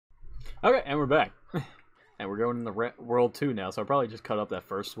Okay, and we're back. And we're going in the World 2 now, so I'll probably just cut up that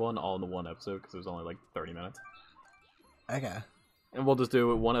first one all in the one episode, because it was only like 30 minutes. Okay. And we'll just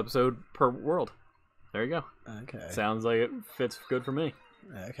do one episode per world. There you go. Okay. Sounds like it fits good for me.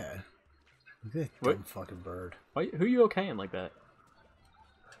 Okay. Look at that dumb fucking bird. Who are you okaying like that?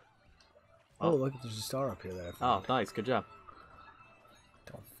 Oh, look, there's a star up here that I found. Oh, nice. Good job.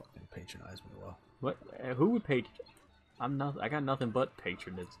 Don't fucking patronize me, Will. What? Who would I got nothing but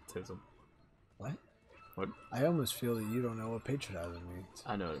patriotism. What? What? I almost feel that you don't know what patrionizing means.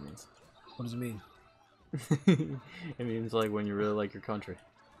 I know what it means. What does it mean? It means like when you really like your country.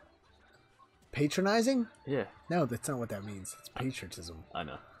 Patronizing? Yeah. No, that's not what that means. It's patriotism. I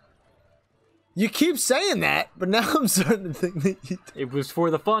know. You keep saying that, but now I'm starting to think that you... It was for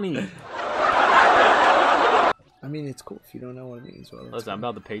the funny. I mean, it's cool if you don't know what it means. Well, Listen, cool. I'm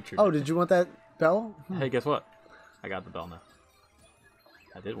about the patriot. Oh, did you want that bell? Hey, guess what? I got the bell now.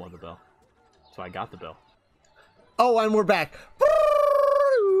 I did want the bell. So I got the bell. Oh, and we're back.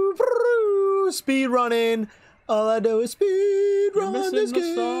 Speed running. All I do is speed run this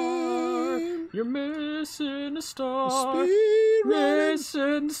game. You're missing a star. Speed run.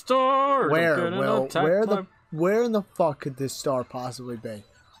 Missing the star. Where, Will? Where in the fuck could this star possibly be?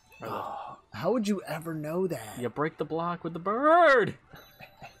 How would you ever know that? You break the block with the bird.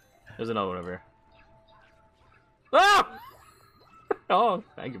 There's another one over here. Ah! Oh,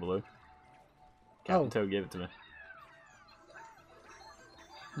 thank you, Blue. Captain Toad gave it to me.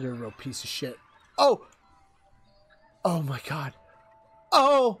 You're a real piece of shit. Oh! Oh my god.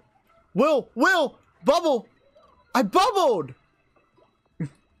 Oh! Will! Bubble! I bubbled!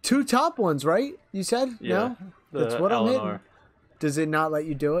 2 top ones, right? You said? Yeah. No? That's what I'm hitting. Does it not let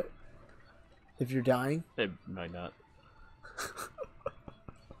you do it? If you're dying? It might not.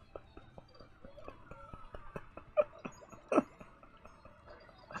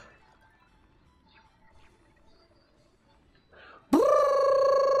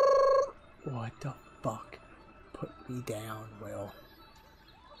 What the fuck? Put me down, Will.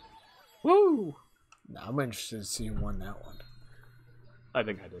 Woo! No, I'm interested to see who won that one. I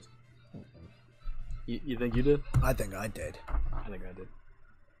think I did. You think you did? I think I did. I think I did.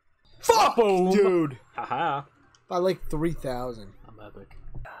 Fuck, Boom. dude! Haha. By like 3,000. I'm epic.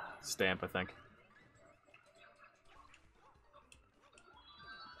 Stamp, I think.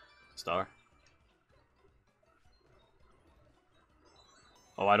 Star.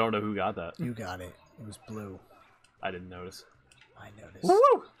 Oh, I don't know who got that. You got it. It was blue. I didn't notice. I noticed.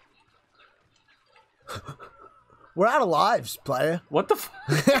 Woo! We're out of lives, player. What the f-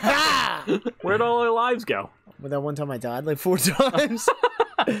 Where'd all our lives go? Well, that one time I died like 4 times.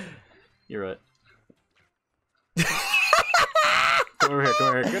 You're right. Come over here, come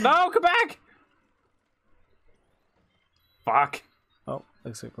over here. No, come back! Fuck. Oh,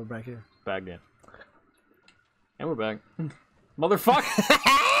 looks like we're back here. Back in. And we're back. Motherfucker!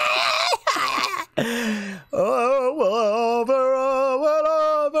 Oh,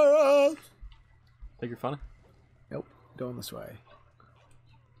 Think you're funny? nope, going this way.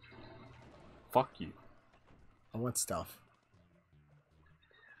 Fuck you. I want stuff.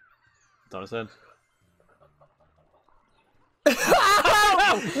 That's what I said.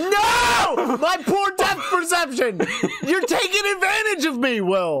 No! My poor depth perception! You're taking advantage of me,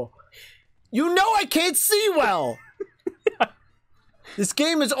 Will! You know I can't see well! This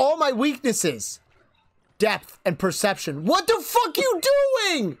game is all my weaknesses. Depth and perception. What the fuck are you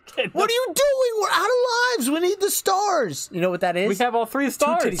doing? What are you doing? We're out of lives. We need the stars. You know what that is? We have all 3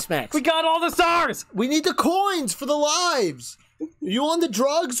 stars. 2 titty smacks. We got all the stars. We need the coins for the lives. Are you on the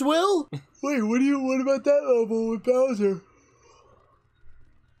drugs, Will? Wait, what about that level with Bowser?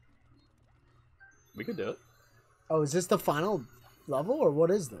 We could do it. Oh, is this the final level, or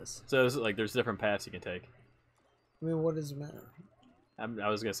what is this? So it's like there's different paths you can take. I mean, what does it matter? I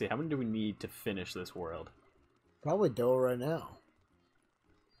was gonna say, how many do we need to finish this world? Probably do it right now.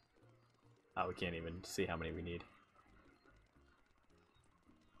 Oh, we can't even see how many we need.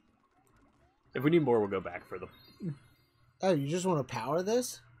 If we need more, we'll go back for them. Oh, you just want to power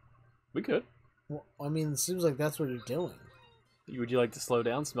this? We could. Well, I mean, it seems like that's what you're doing. Would you like to slow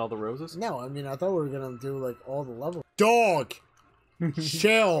down, smell the roses? No, I mean, I thought we were going to do, like, all the levels. Dog!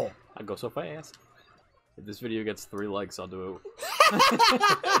 Chill! I'd go so fast. If this video gets 3 likes, I'll do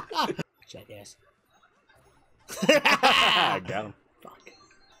it. Jackass. I got him. Fuck.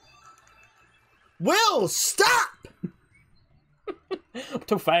 Will, stop! I'm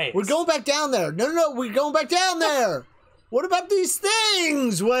too fast. We're going back down there. No, we're going back down there. What about these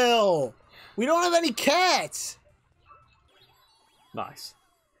things, Will? We don't have any cats. Nice.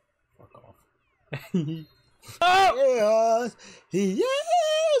 Fuck off. Oh! Yes,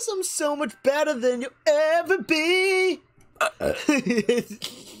 yes, I'm so much better than you'll ever be.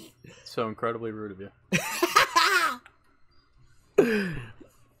 So incredibly rude of you.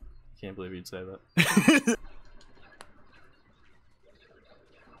 Can't believe you'd say that.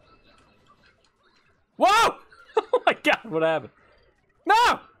 Whoa! Oh my god, what happened?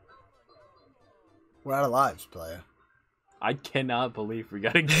 No! We're out of lives, player. I cannot believe we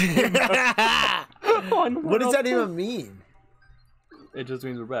got a game. What does that even mean? It just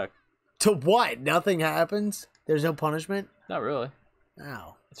means we're back. To what? Nothing happens? There's no punishment? Not really.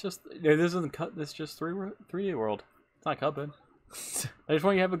 Ow. It's just this isn't cut. This is just 3D world. It's not Cuphead. I just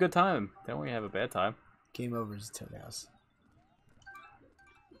want you to have a good time. I don't want you to have a bad time. Game over is Toad House.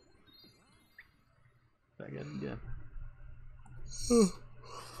 Back at it again.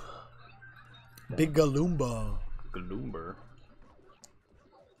 Big Galoomba. Gloomber.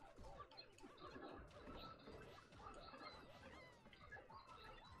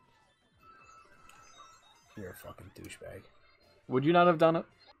 You're a fucking douchebag. Would you not have done it?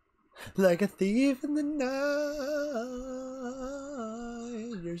 Like a thief in the night.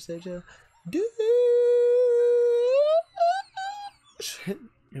 You're such a douche. You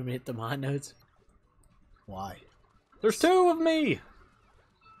want me to hit the high notes? Why? There's two of me!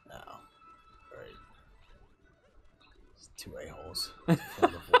 No. Right. It's two a-holes. Fill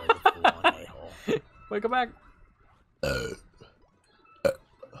the void with one a-hole. Wait, come back!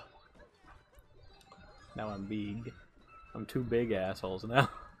 Now I'm big. I'm two big assholes now.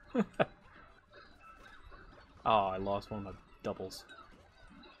 Oh, I lost one of my doubles.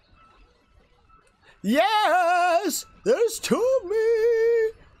 Yes! There's two of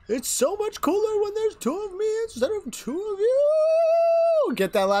me! It's so much cooler when there's two of me instead of two of you!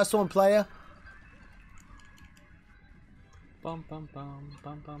 Get that last one, player. Bum bum bum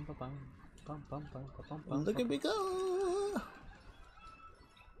bum bum bum bum bum bum bum bum bum. Look at me go!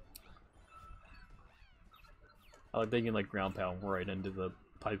 I like thinking like ground pound right into the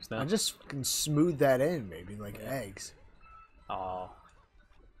pipes now. I just can smooth that in, maybe, like eggs. Oh,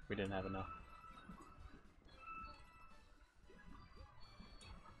 we didn't have enough.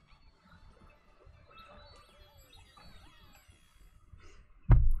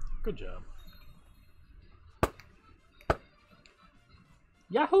 Good job.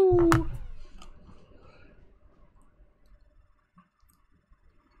 Yahoo!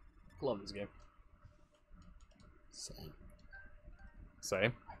 Love this game. Same.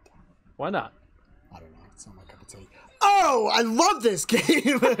 Same? Why not? I don't know. It's not my cup of tea. Oh, I love this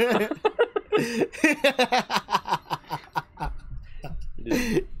game!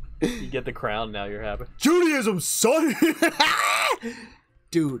 You get the crown, now you're happy. Judaism, son!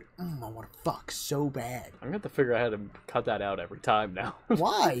 Dude, I want to fuck so bad. I'm gonna have to figure out how to cut that out every time now.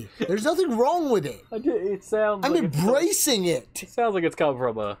 Why? There's nothing wrong with it. It sounds I'm like embracing it. It sounds like it's come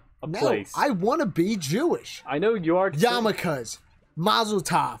from a place. I want to be Jewish. I know you are. Yarmulkes, Mazel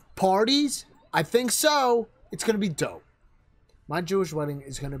Tov, parties. I think so. It's gonna be dope. My Jewish wedding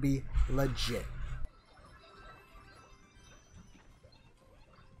is gonna be legit.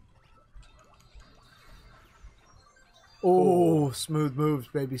 Oh, smooth moves,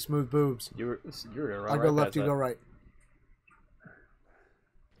 baby, smooth boobs. You're gonna run I right go left, past you that. go right.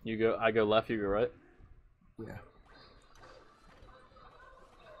 I go left, you go right. Yeah.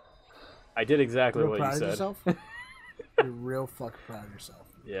 I did exactly Real what proud you of said. yourself? You're real fucking proud of yourself.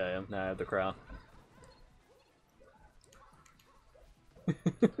 Yeah, I am. Now I have the crown.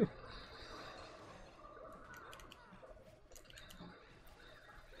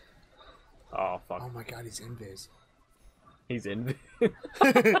 Oh fuck. Oh my god, he's invis. He's in.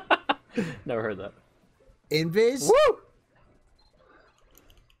 Never heard that. Invis? Woo!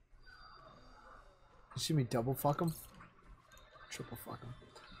 You see me double fuck him? Triple fuck him.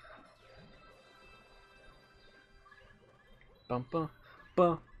 Bum bum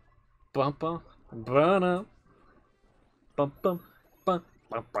bum bum bum bum bum bum bum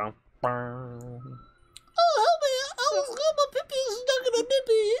bum bum bum. Oh, help me! My pee-pee is stuck in a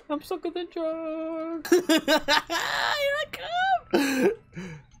nippy! I'm stuck in the jar. Here I come!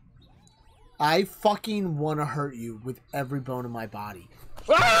 I fucking want to hurt you with every bone in my body.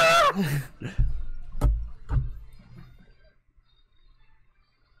 Ah!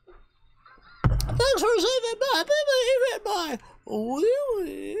 Thanks for saving my baby.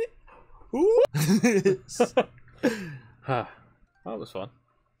 That was fun.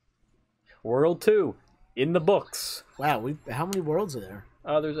 World 2 in the books. Wow, how many worlds are there?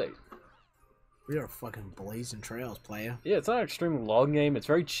 There's 8. We are fucking blazing trails, playa. Yeah, it's not an extremely long game. It's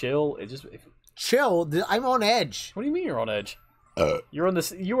very chill. It just. Chill. I'm on edge. What do you mean you're on edge? You're on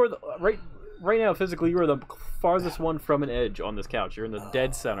this. You are right right now, physically, you are the farthest one from an edge on this couch. You're in the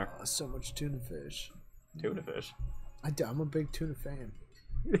dead center. So much tuna fish. Tuna fish. I'm a big tuna fan.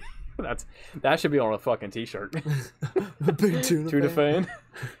 That should be on a fucking t-shirt. A big tuna Tuna fan. fan.